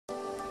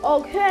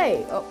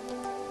Okay. Oh,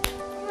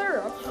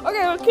 there.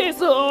 Okay.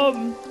 So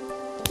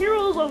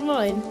Heroes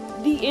Online,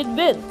 the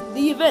event,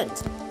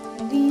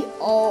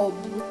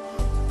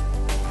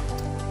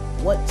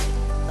 what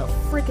the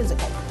frick is it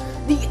called?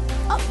 The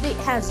update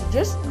has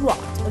just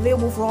dropped,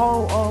 available for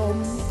all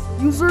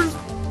users.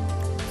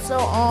 So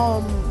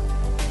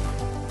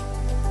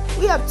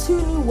we have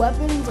 2 new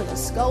weapons, like a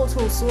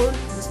skeletal sword,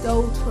 the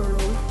skeletal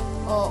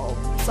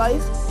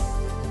scythe.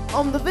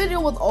 The video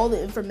with all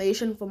the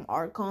information from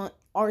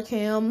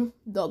Arkham,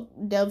 the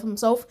dev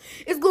himself,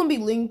 is gonna be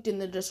linked in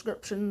the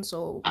description,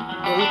 so go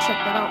check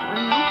that out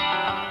right now.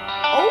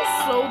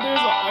 Also, there's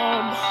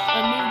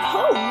a new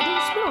code.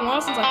 It's been a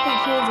while since I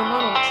played Heroes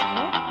Online on the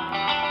channel.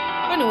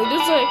 Anyway,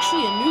 there's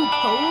actually a new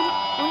code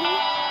on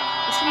here.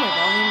 Let's turn my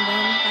volume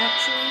down,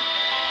 actually.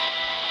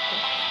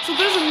 So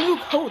there's a new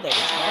code that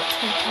is out.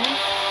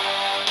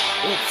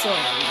 It's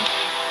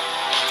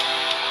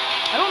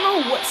I don't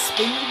know what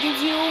spins it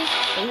gives you,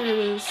 but here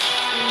it is.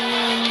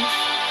 Spins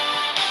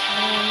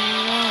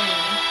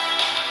online.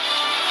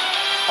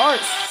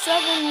 Alright,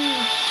 7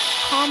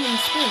 common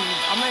spins.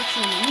 I'm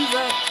actually gonna use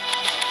that.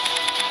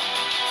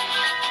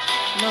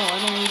 No,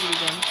 I don't use it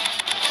again.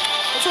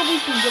 Let's hope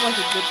we can get like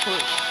a good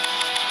perk.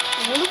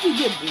 What if we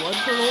get blood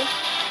turtle?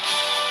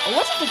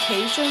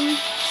 Electrification?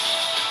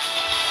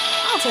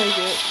 I'll take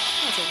it.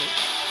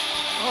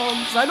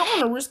 Cause I don't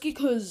want to risk it,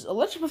 cause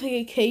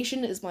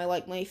electrification is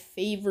my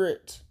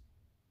favorite.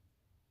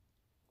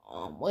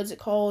 What is it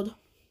called?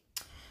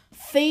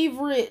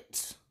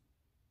 Favorite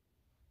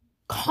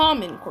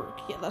common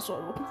quirk. Yeah, that's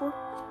what I'm looking for.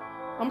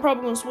 I'm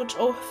probably gonna switch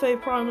OFA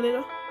Prime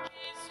later.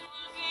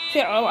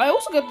 Okay, I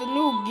also got the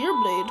new Gear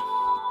Blade.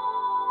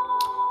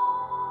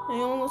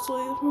 Hang on, let's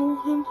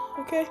move in.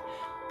 Okay.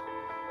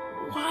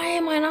 Why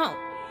am I not?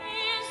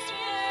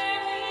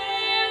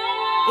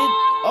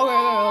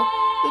 Okay.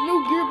 The new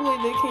Gear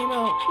Blade that came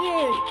out.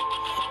 Yay.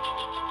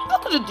 Not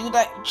gonna do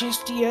that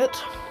just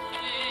yet.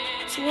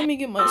 So let me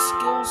get my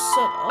skills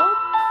set up.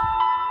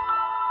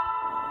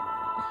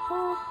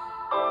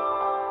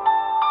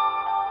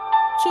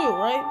 2,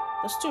 right?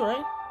 That's 2,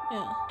 right?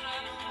 Yeah.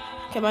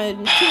 Okay, my 2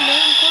 main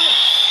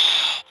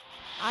quirks.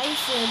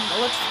 Ice and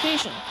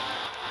electrification.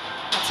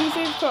 My 2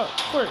 favorite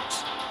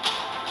quirks.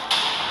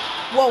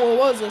 Whoa, what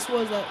was this? What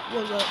was that?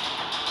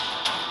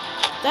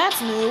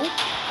 That's new.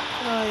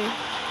 Can I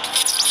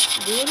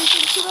do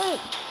anything to that?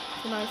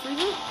 Can I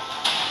freeze it?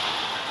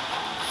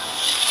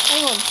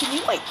 Hang on, can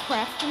you like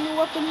craft the new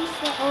weapons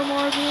that are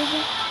more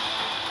available?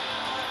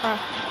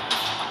 Craft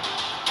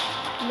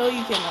them. No,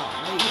 you cannot.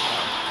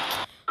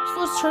 So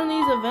let's turn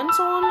these events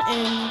on,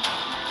 and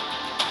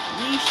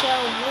we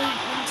shall wait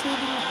until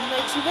the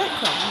next event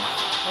comes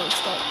or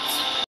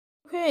starts.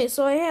 Okay,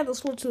 so I had to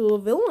switch to a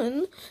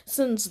villain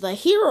since the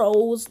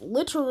heroes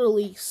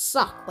literally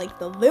suck. Like,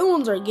 the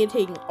villains are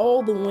getting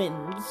all the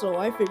wins, so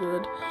I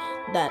figured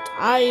that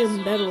I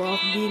am better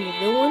off being a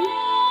villain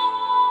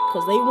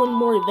because they win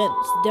more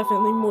events,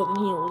 definitely more than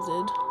heroes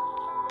did.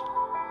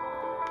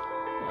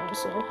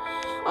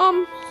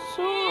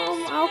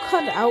 I'll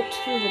cut out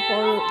to the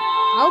part.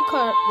 I'll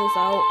cut this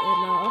out,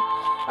 and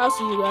I'll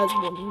see you guys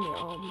when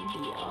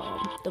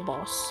the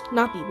boss,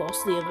 not the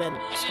boss, the event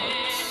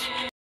starts.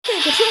 Okay,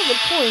 to prove the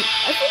point,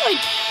 I feel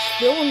like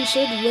villains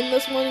should win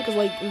this one, because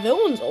like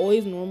villains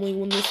always normally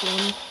win this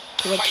one.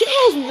 Cause like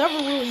heroes never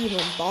really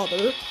even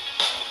bother.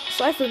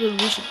 So I figured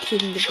we should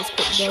get this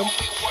quick done.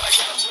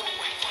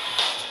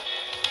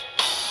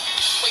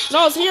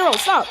 No, it's a hero.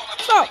 Stop.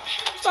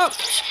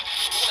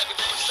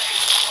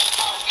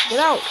 Get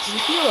out. It's a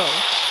hero.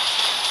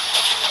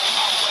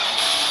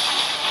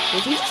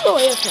 Did you just go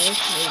AFK?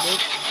 Maybe.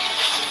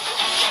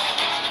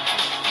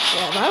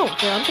 Yeah, but I don't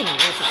care. I'm taking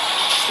this.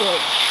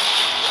 Shit.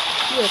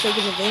 You are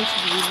taking advantage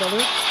of these,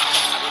 brother.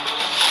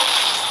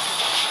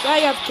 Guy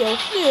got the kill.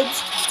 Dudes.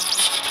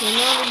 And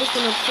now we're just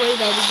gonna pray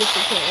that we get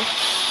the kill.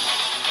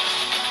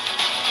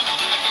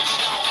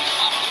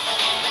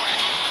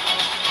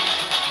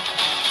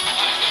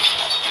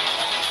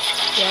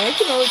 Yeah, I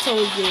can already tell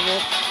we gave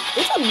up.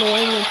 It's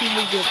annoying when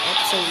people give up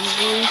so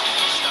easily.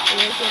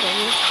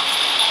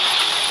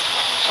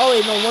 Oh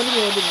wait, no, one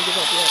hero didn't give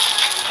up yet.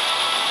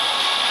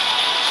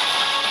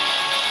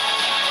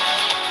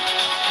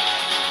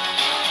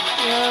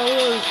 Yeah, we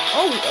were...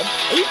 Oh,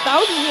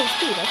 8,000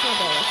 HP. That's not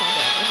bad.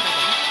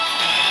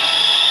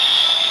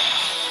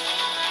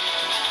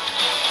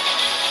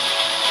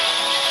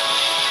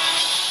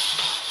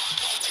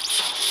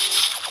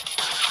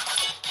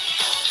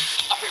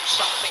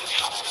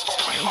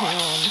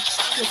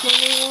 What's my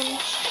new one?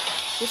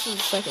 This is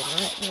the second,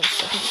 right? No,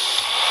 second.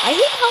 I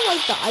hate how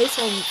like the ice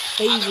on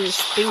phasers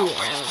through your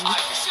arm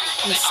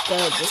instead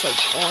of just like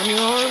on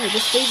your arm. It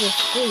just phasers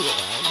through your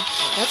arm.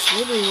 That's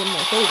literally one of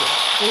my favorites.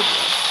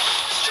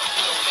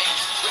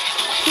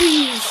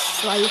 Please,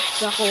 Scythe,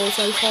 the whole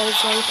Scythe.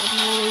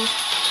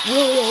 I'm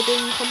really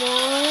hoping. Come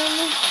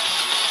on.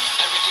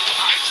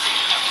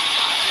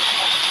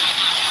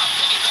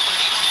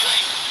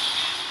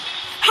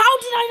 How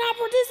did I not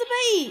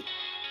participate?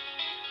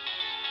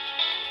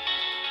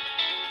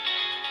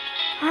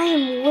 I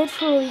am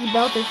literally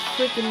about to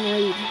freaking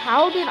rage.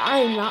 How did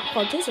I not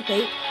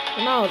participate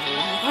when I was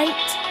right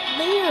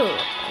there?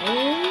 Oh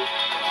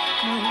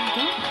my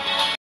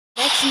god.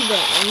 Next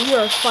event, and we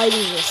are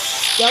fighting the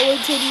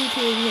Skeleton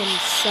King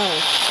himself.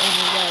 Oh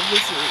my god,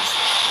 this is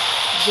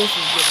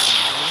getting weird.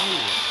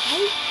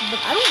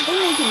 But I don't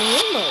think they can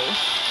win though.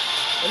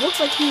 It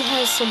looks like he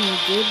has some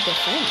good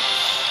defense.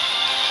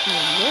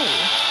 No.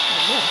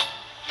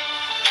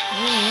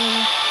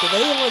 Did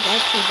they like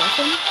actually buff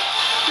him?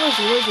 Where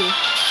is he?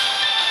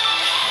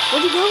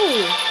 Where'd he go?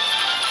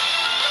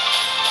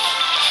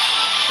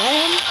 That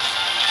him?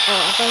 Oh,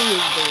 I thought he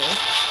was there.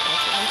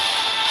 That's right.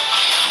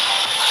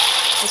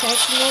 Okay,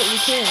 actually, no, you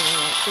can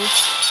actually.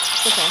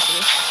 It's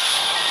possible.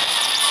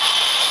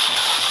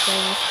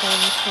 What's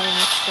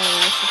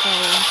the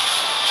power?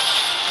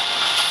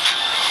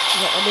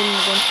 No, I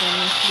didn't go into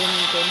him.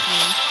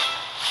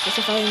 What's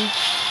the fine?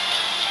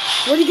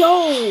 Where'd he go?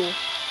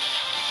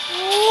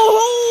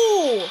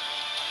 Oh!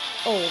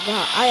 Oh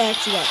god, I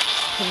actually got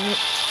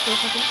panicked for a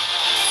second.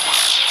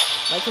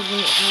 Like, cause when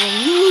you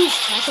lose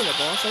track of the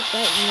boss like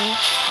that, you know,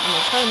 and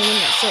you're trying to win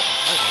that certain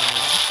fight,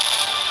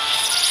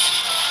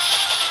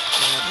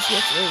 yeah, this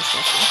gets really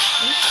stressful.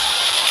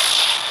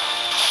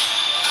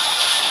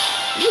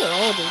 You are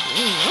all just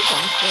doing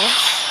nothing for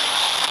us.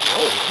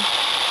 Whoa.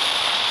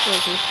 Where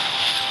is he?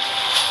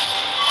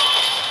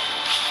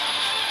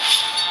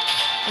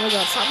 Oh my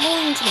god, stop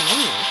going into the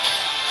menu.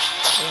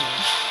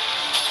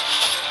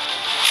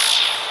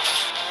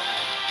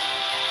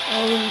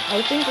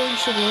 I think we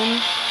should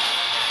win.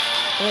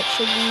 That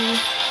should be.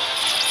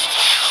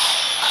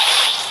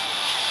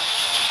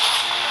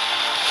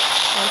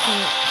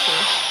 Okay.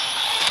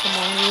 Come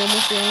on, we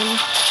almost won.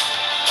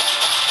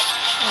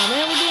 Oh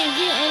man, we didn't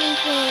get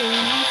anything.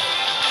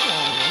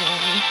 Oh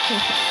man.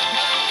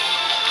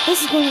 This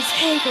is going to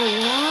take a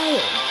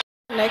while.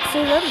 Next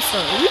event, so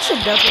we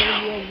should definitely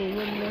be able to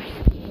win this.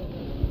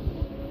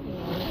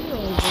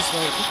 Just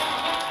like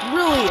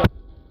really.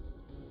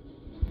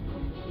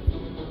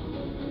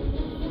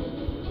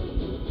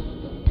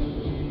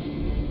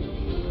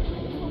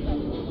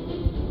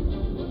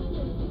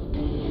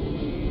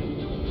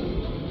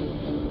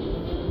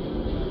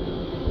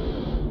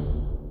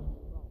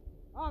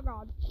 Oh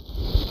god.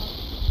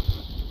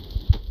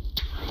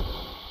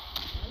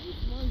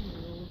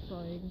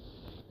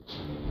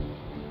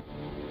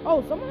 Oh,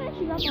 someone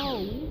actually got the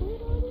Halloween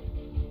blade already?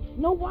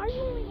 No, why are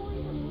you only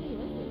going for me?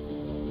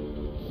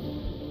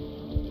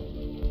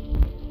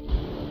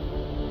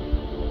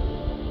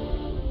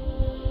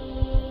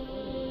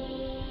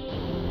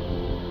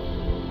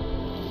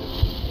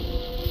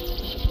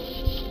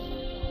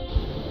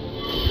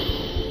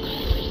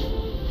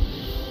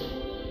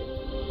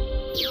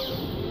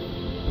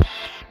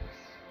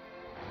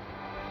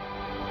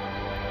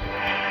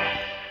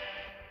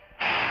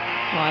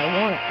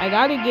 I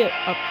gotta get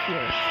up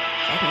here.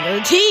 I can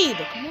guarantee.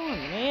 Come on,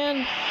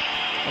 man.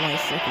 Oh my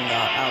freaking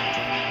god,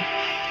 Algebra.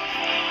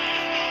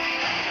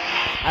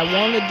 I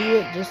want to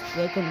do it just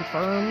to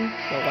confirm,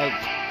 but like,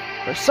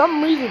 for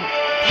some reason,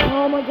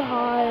 oh my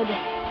god,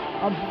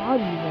 a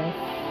body vest.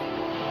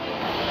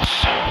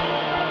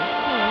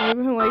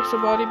 Everyone likes a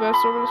body vest,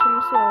 so we're just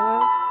gonna sell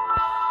that.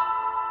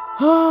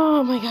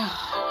 Oh my god,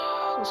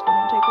 this is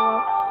gonna take a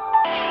while.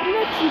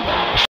 Next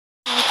event.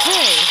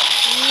 Okay,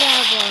 we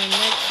have our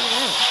next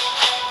event.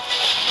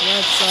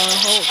 Let's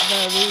hope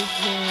that we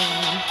can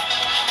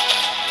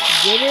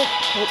get it.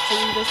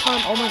 Hopefully this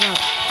time. Oh my god.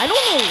 I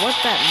don't know what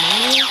that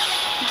menu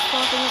keeps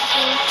popping up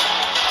for.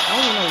 I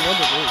don't even know what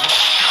it is.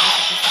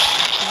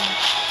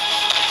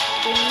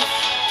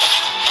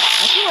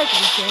 I feel like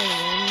we can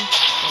win.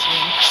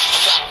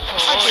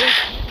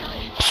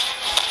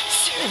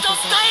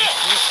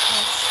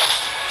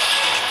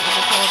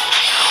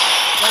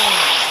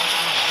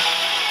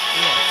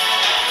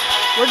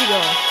 Where'd he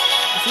go?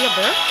 Is he up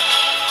there?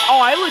 Oh,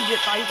 I legit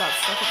thought he got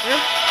stuck up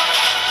there.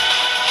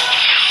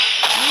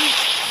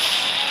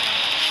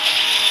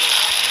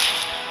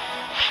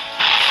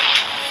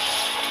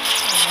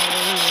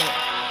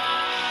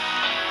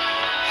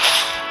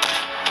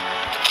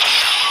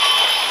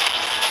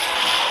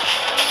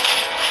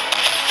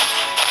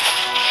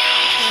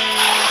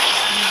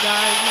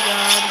 You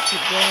gotta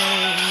keep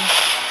going.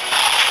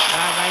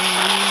 God, I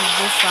need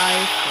this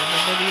side for the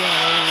video.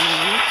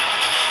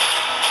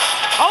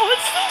 Oh,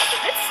 it's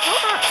still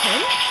not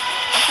 10?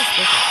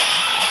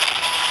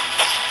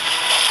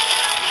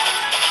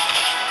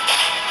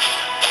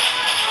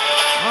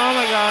 Oh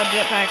my god,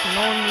 jetpack,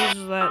 no one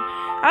uses that.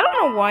 I don't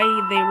know why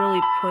they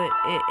really put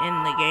it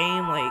in the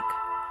game, like,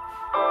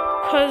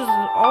 cause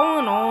all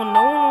in all,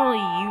 no one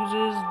really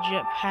uses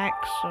jetpack,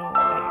 so like,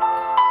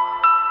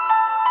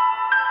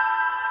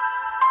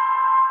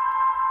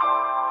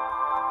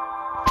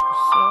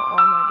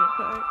 all my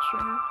jetpacks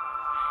right now.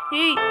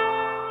 Yeet!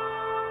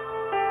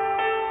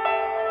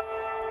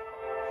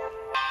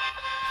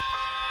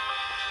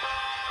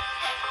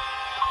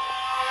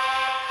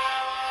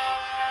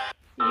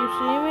 You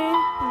see me?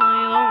 No,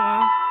 you don't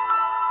know.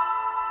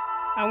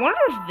 I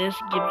wonder if this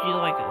gives you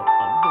like a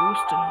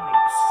boost in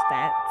like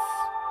stats.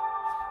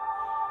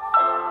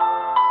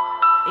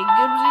 It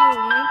gives you a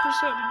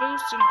 1%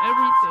 boost in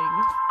everything.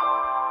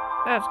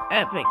 That's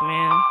epic,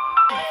 man.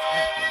 That's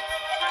epic.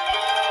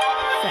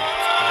 That's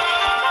epic.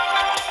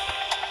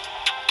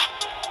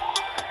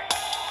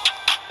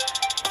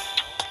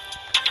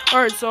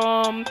 Alright, so,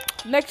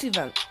 next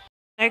event.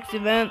 Next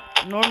event,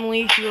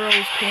 normally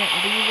heroes can't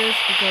do this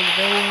because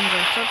villains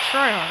are such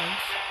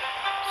tryhards.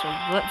 So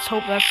let's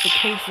hope that's the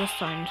case this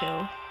time,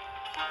 too.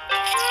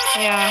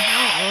 Yeah, I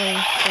don't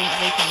really think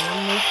they can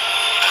win this.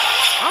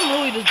 I'm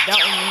really just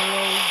doubting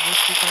heroes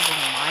just because of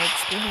my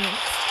experience.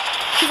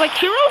 Because, like,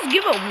 heroes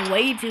give up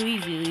way too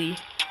easily.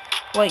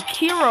 Like,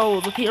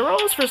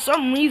 heroes, for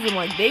some reason,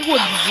 like, they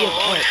would give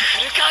up.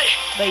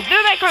 Like,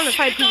 they're that kind of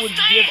type who would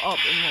give up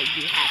and, like,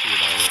 be happy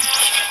about it.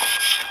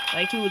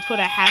 Like, he would put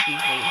a happy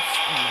face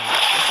and,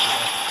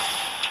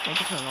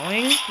 like, it's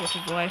annoying, which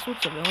is why I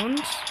switched to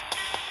villains.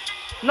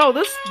 No,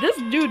 this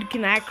dude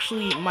can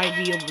actually, might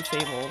be able to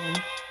save all of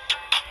them.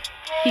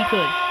 He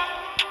could.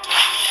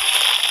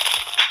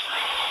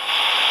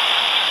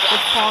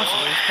 It's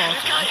possible,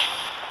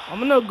 I'm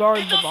gonna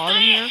guard the bottom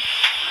here.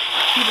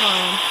 Keep an eye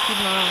on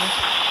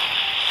him,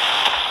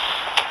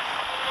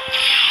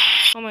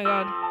 Oh my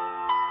god.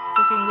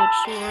 Freaking glitch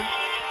sword.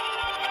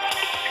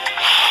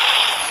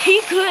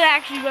 He could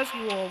actually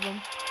rescue all of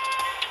them.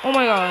 Oh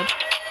my god.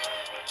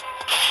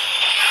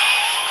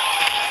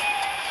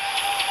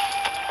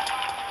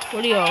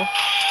 Where'd he go?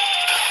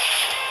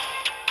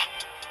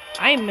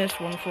 I missed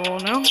one for all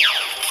now. I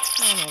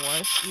don't know why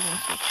it's even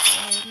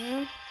subscribed,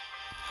 man.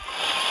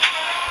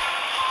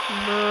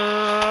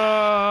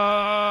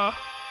 Bruh.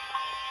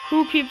 Who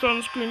keeps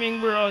on screaming,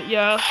 bruh?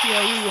 Yeah,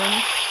 we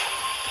win.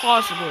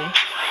 Possibly.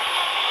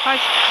 I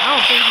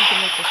don't think he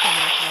can make this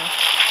comeback now.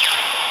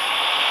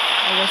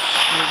 I guess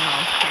we're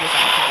not. I guess I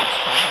can just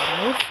try hard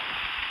move.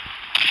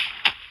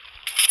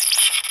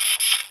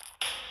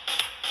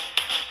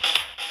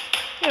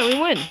 Yeah, we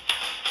win.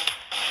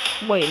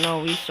 Wait, no,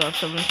 we still have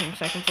 17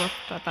 seconds left.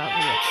 I thought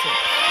we had 6.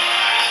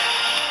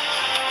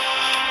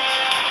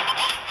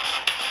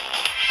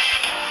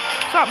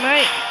 What's up,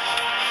 mate?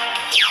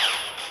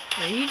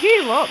 Yeah, he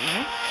gave up,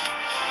 man.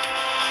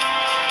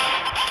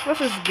 Let's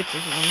just get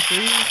this one,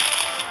 please.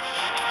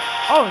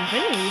 Oh,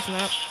 Infinity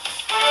Snap.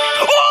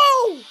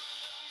 Oh!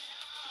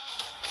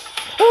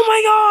 Oh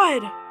my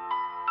god!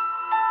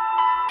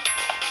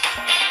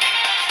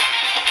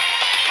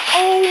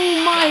 Oh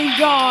my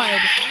god!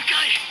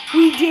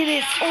 We did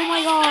it! Oh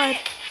my god!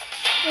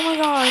 Oh my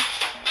god!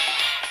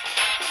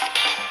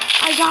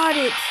 I got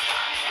it!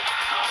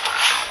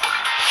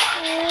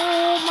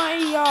 Oh my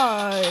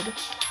god!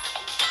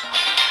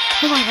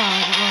 Oh my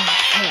god!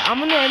 Okay, I'm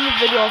gonna end the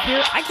video off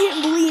here. I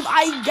can't believe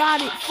I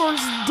got it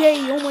first day!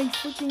 Oh my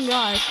freaking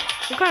god!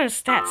 What kind of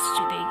stats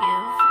do they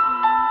give?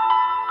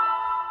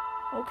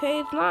 Okay,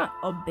 it's not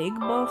a big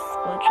buff,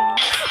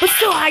 but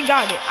still, I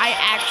got it. I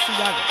actually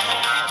got it.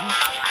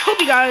 Hope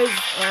you guys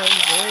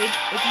enjoyed.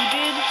 If you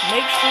did,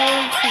 make sure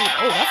to...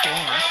 Oh, that's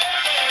long.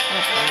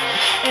 That's long.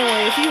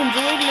 Anyway, if you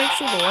enjoyed, make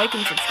sure to like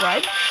and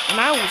subscribe. And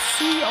I will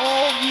see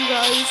all of you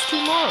guys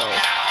tomorrow.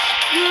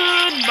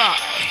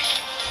 Goodbye.